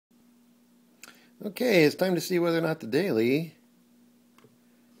Okay, it's time to see whether or not the daily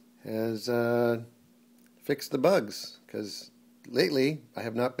has fixed the bugs, because lately I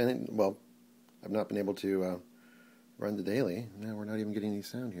have not been, I've not been able to run the daily. Now we're not even getting any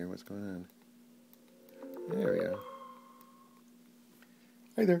sound here. What's going on? There we go.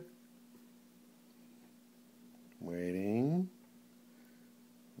 Hi there. Waiting.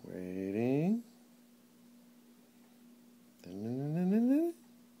 Waiting.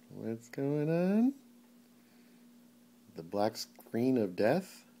 What's going on? The black screen of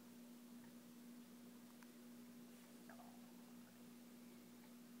death?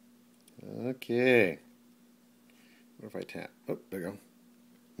 Okay. What if I tap? Oh, there we go.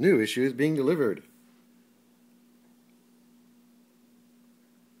 New issues being delivered.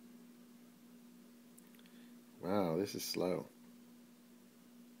 Wow, this is slow.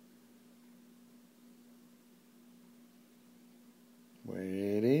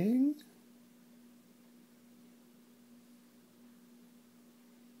 Waiting.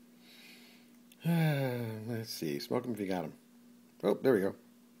 Let's see. Smoke 'em if you got 'em. Oh, there we go.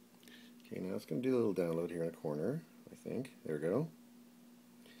 Okay, now it's going to do a little download here in the corner, I think. There we go.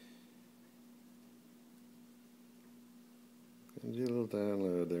 Going to do a little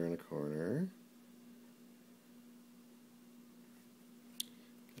download there in the corner.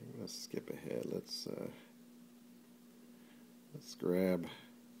 Okay, I'm going to skip ahead. Let's grab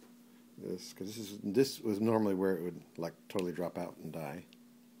this, because this was normally where it would like totally drop out and die.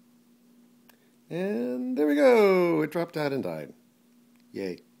 And there we go. It dropped out and died.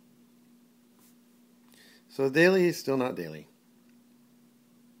 Yay. So daily is still not daily.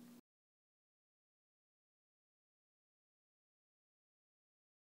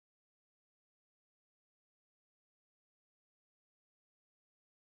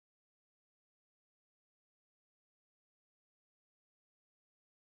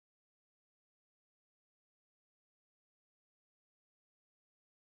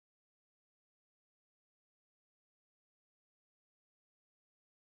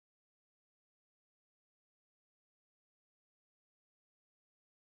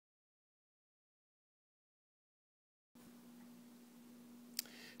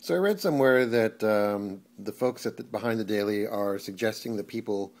 So I read somewhere that the folks behind the daily are suggesting that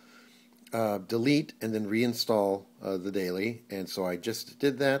people delete and then reinstall the daily, and so I just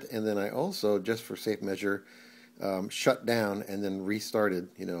did that, and then I also, just for safe measure, shut down and then restarted,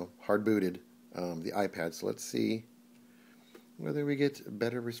 hard booted the iPad. So let's see whether we get a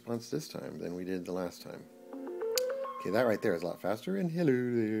better response this time than we did the last time. Okay, that right there is a lot faster, and hello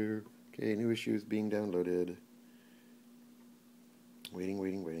there. Okay, new issues being downloaded. Waiting,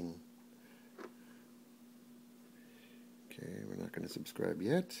 waiting, waiting. Okay, we're not going to subscribe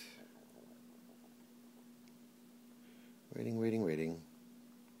yet. Waiting, waiting, waiting.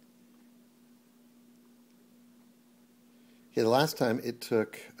 Okay, the last time it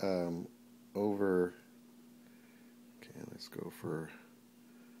took over... Okay, let's go for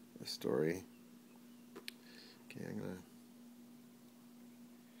a story. Okay, I'm going to...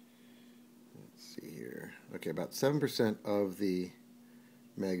 Let's see here. Okay, about 7% of the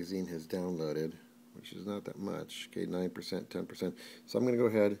magazine has downloaded, which is not that much. Okay, 9%, 10%. So I'm going to go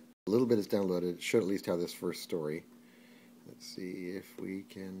ahead. A little bit is downloaded. It should at least have this first story. Let's see if we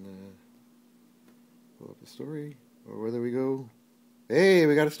can pull up the story, or whether we go. Hey,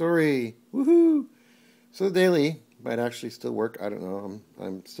 we got a story! Woohoo! So the daily might actually still work. I don't know.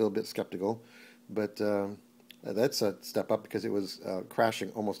 I'm still a bit skeptical, but that's a step up, because it was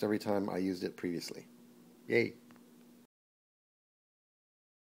crashing almost every time I used it previously. Yay!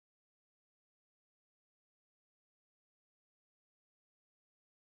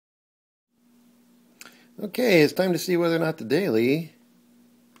 Okay, it's time to see whether or not the daily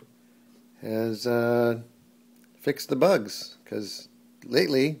has fixed the bugs, because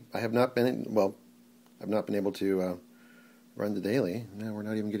lately I have not been, I've not been able to run the daily. Now we're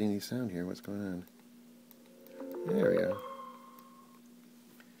not even getting any sound here. What's going on? There we go.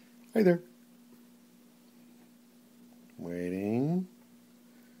 Hi there. Waiting.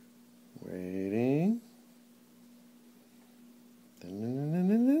 Waiting.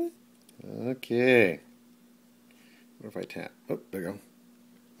 Okay. What if I tap? Oh, there we go.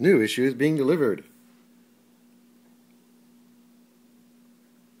 New issues being delivered.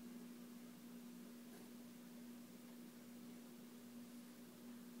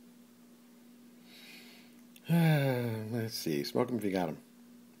 Let's see. Smoke 'em if you got 'em.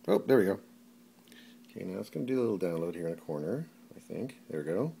 Oh, there we go. Okay, now it's going to do a little download here in the corner, I think. There we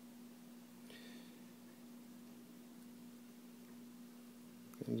go.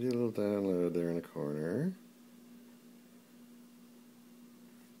 Going to do a little download there in the corner.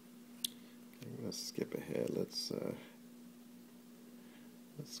 Okay, I'm going skip ahead. Let's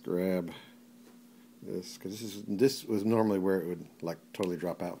grab this, because this was normally where it would like totally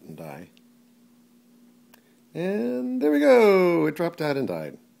drop out and die. And there we go. It dropped out and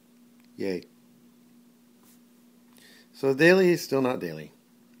died. Yay. So daily is still not daily.